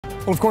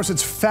Well, of course,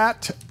 it's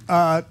Fat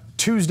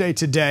Tuesday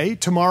today.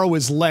 Tomorrow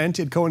is Lent.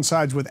 It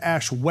coincides with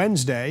Ash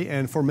Wednesday,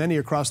 and for many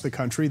across the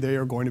country, they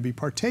are going to be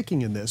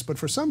partaking in this. But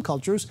for some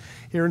cultures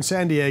here in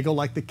San Diego,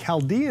 like the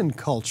Chaldean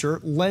culture,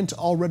 Lent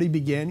already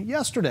began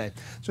yesterday.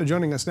 So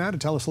joining us now to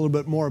tell us a little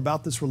bit more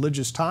about this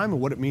religious time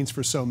and what it means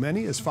for so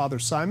many is Father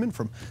Simon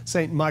from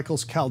St.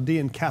 Michael's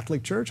Chaldean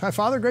Catholic Church. Hi,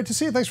 Father. Great to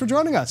see you. Thanks for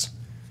joining us.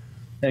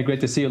 Hey,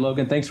 great to see you,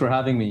 Logan. Thanks for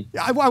having me.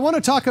 I want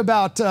to talk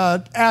about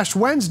Ash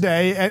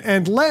Wednesday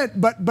and Lent,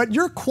 but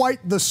you're quite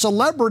the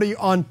celebrity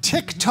on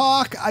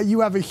TikTok. You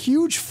have a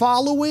huge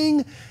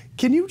following.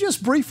 Can you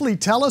just briefly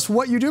tell us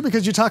what you do?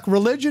 Because you talk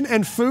religion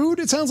and food,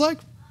 it sounds like.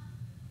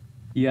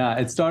 Yeah,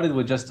 it started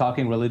with just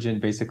talking religion,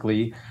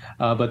 basically.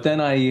 But then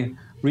I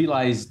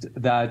realized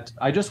that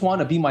I just want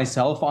to be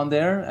myself on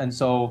there. And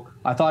so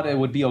I thought it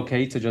would be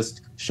okay to just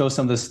show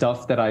some of the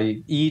stuff that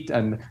I eat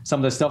and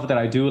some of the stuff that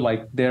I do,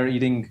 like they're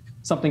eating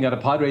something at a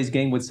Padres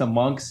game with some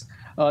monks,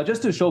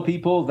 just to show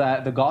people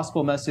that the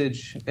gospel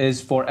message is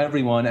for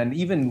everyone. And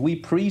even we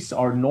priests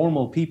are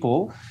normal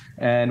people,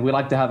 and we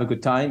like to have a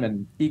good time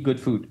and eat good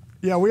food.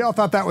 Yeah, we all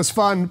thought that was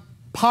fun.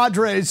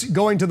 Padres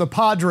going to the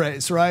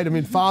Padres, right? I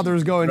mean,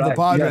 fathers going to the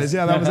Padres. Yes.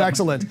 Yeah, that was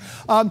excellent.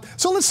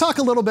 So let's talk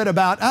a little bit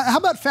about, how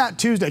about Fat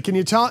Tuesday? Can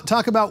you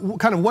talk about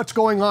kind of what's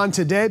going on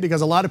today?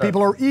 Because a lot of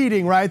people are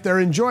eating, right?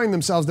 They're enjoying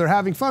themselves. They're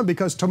having fun,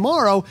 because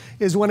tomorrow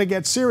is when it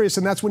gets serious,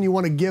 and that's when you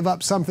want to give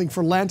up something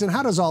for Lent. And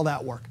how does all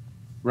that work?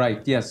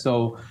 Right, yes.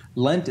 So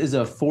Lent is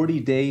a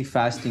 40-day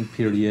fasting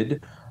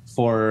period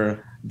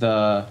for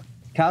the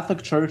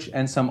Catholic Church,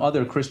 and some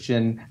other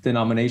Christian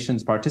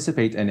denominations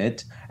participate in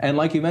it. And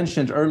like you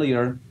mentioned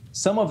earlier,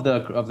 some of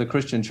the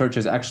Christian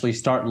churches actually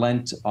start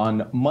Lent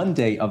on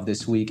Monday of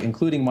this week,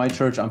 including my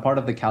church. I'm part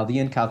of the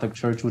Chaldean Catholic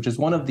Church, which is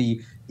one of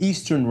the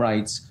Eastern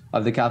rites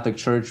of the Catholic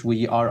Church.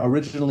 We are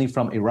originally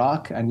from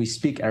Iraq, and we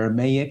speak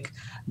Aramaic,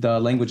 the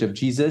language of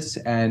Jesus.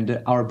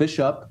 And our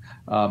bishop,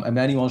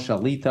 Emmanuel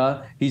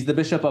Shalita, he's the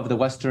bishop of the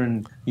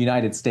Western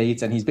United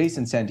States, and he's based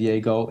in San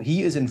Diego.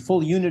 He is in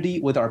full unity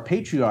with our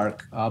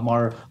patriarch,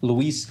 our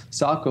Luis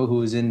Sacco,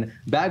 who is in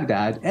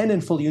Baghdad, and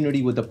in full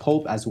unity with the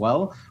Pope as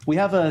well. We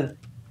have a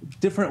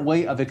different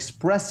way of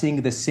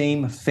expressing the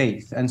same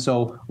faith. And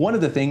so one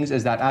of the things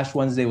is that Ash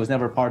Wednesday was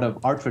never part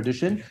of our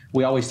tradition.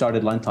 We always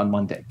started Lent on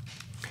Monday.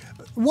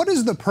 What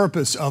is the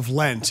purpose of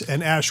Lent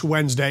and Ash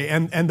Wednesday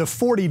and the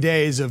 40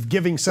 days of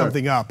giving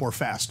something up or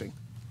fasting?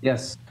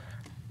 Yes.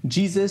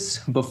 Jesus,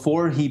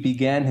 before he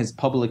began his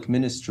public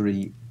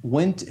ministry,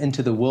 went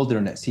into the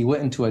wilderness. He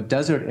went into a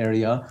desert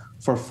area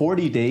for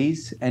 40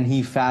 days and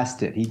he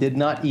fasted. He did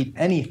not eat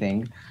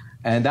anything.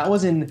 And that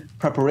was in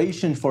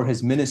preparation for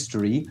his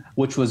ministry,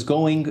 which was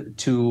going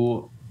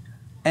to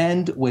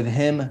end with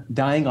him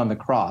dying on the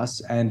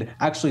cross. And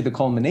actually the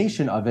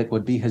culmination of it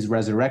would be his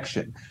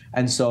resurrection.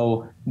 And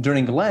so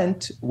during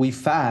Lent, we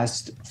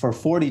fast for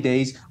 40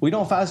 days. We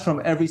don't fast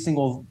from every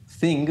single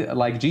thing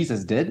like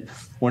Jesus did.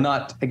 We're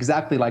not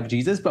exactly like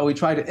Jesus, but we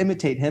try to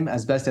imitate him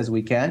as best as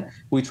we can.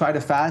 We try to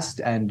fast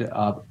and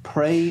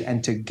pray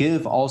and to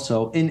give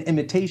also in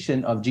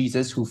imitation of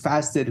Jesus, who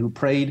fasted, who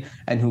prayed,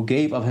 and who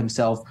gave of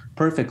himself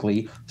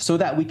perfectly, so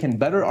that we can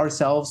better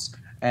ourselves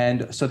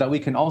and so that we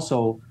can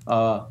also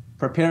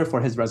prepare for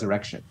his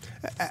resurrection.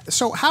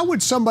 So how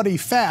would somebody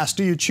fast?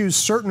 Do you choose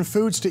certain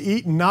foods to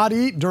eat and not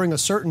eat during a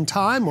certain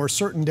time or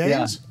certain days?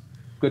 Yeah,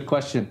 good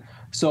question.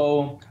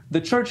 So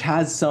the church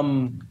has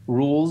some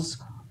rules,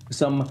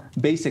 some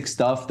basic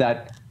stuff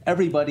that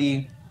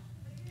everybody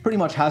pretty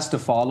much has to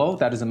follow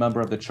that is a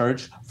member of the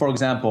church. For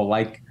example,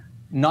 like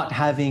not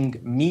having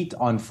meat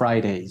on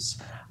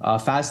Fridays,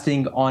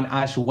 fasting on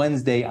Ash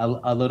Wednesday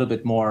a little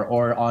bit more,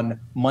 or on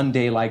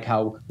Monday like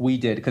how we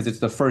did, because it's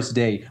the first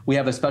day. We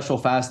have a special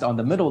fast on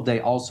the middle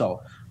day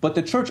also. But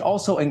the church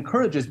also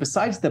encourages,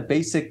 besides the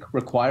basic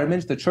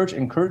requirements, the church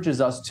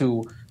encourages us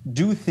to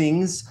do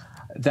things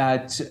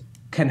that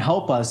can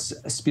help us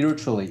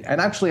spiritually. And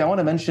actually, I want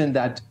to mention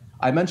that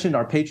I mentioned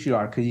our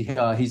patriarch.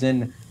 He's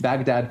in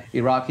Baghdad,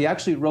 Iraq. He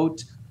actually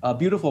wrote a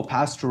beautiful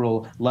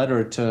pastoral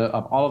letter to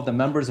all of the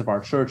members of our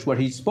church, where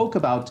he spoke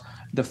about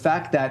the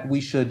fact that we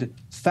should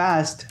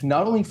fast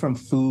not only from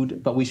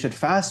food, but we should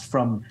fast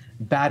from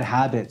bad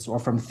habits or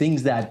from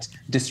things that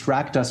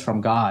distract us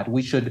from God.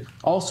 We should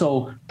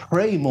also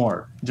pray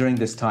more during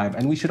this time,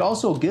 and we should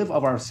also give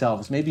of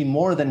ourselves, maybe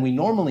more than we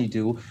normally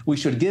do. We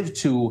should give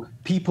to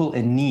people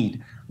in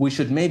need. We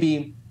should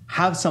maybe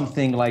have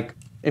something like,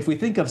 if we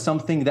think of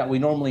something that we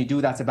normally do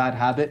that's a bad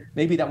habit,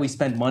 maybe that we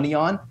spend money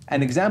on,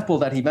 an example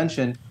that he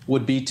mentioned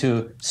would be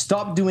to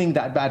stop doing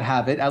that bad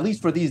habit, at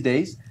least for these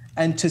days,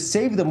 and to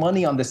save the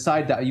money on the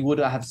side that you would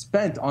have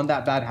spent on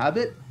that bad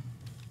habit,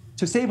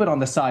 to save it on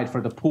the side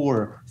for the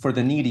poor, for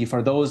the needy,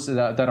 for those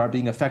that are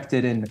being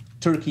affected in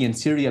Turkey and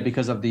Syria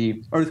because of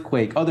the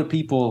earthquake, other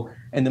people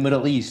in the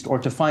Middle East, or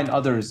to find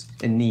others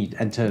in need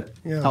and to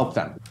help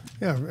them.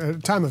 Yeah, a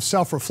time of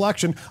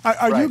self-reflection.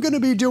 Are you going to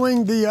be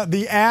doing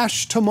the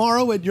Ash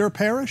tomorrow at your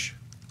parish?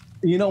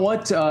 You know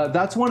what?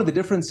 That's one of the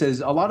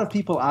differences. A lot of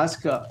people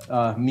ask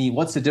me,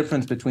 what's the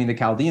difference between the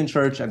Chaldean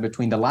church and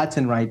between the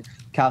Latin rite?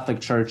 Catholic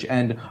Church.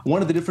 And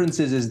one of the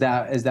differences is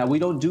that we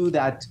don't do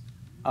that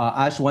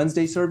Ash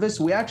Wednesday service.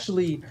 We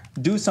actually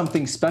do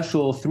something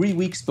special 3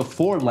 weeks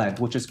before Lent,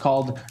 which is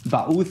called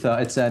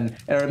Ba'utha. It's an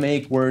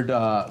Aramaic word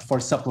for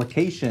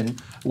supplication,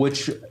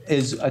 which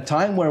is a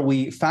time where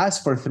we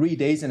fast for 3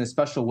 days in a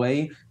special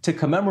way to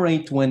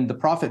commemorate when the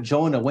prophet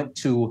Jonah went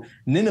to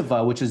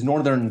Nineveh, which is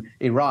northern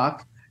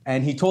Iraq,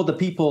 and he told the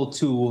people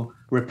to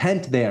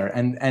repent there.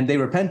 And they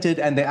repented,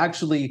 and they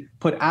actually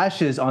put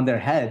ashes on their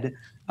head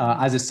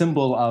as a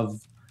symbol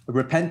of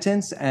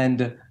repentance,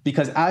 and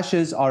because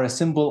ashes are a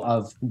symbol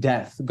of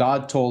death.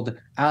 God told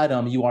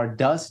Adam, you are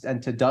dust,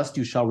 and to dust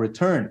you shall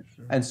return.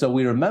 And so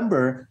we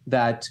remember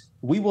that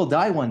we will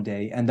die one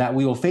day, and that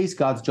we will face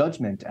God's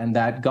judgment, and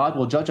that God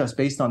will judge us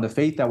based on the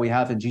faith that we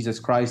have in Jesus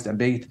Christ,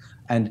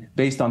 and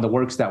based on the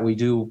works that we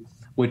do,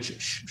 which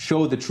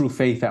show the true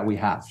faith that we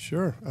have.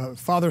 Sure.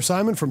 Father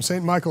Simon from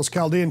St. Michael's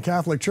Chaldean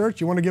Catholic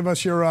Church, you want to give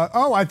us your,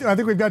 I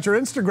think we've got your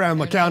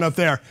Instagram account up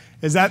there.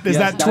 Is that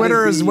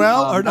Twitter as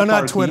well? Or no,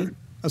 not Twitter.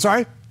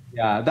 Sorry?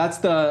 Yeah, that's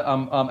the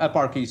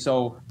eparchy.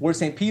 So we're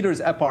St. Peter's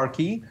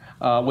Eparchy,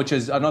 which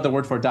is another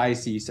word for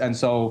diocese. And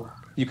so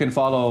you can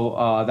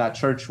follow that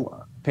church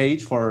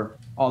page for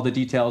all the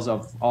details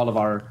of all of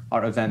our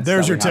events.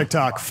 There's your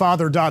TikTok,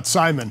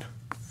 father.simon.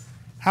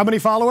 How many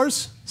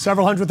followers?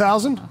 Several hundred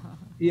thousand?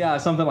 Yeah,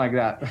 something like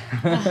that.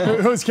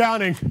 Who's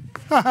counting?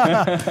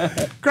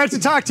 Great to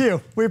talk to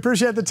you. We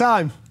appreciate the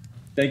time.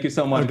 Thank you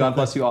so much. God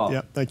bless you all.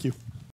 Yeah, thank you.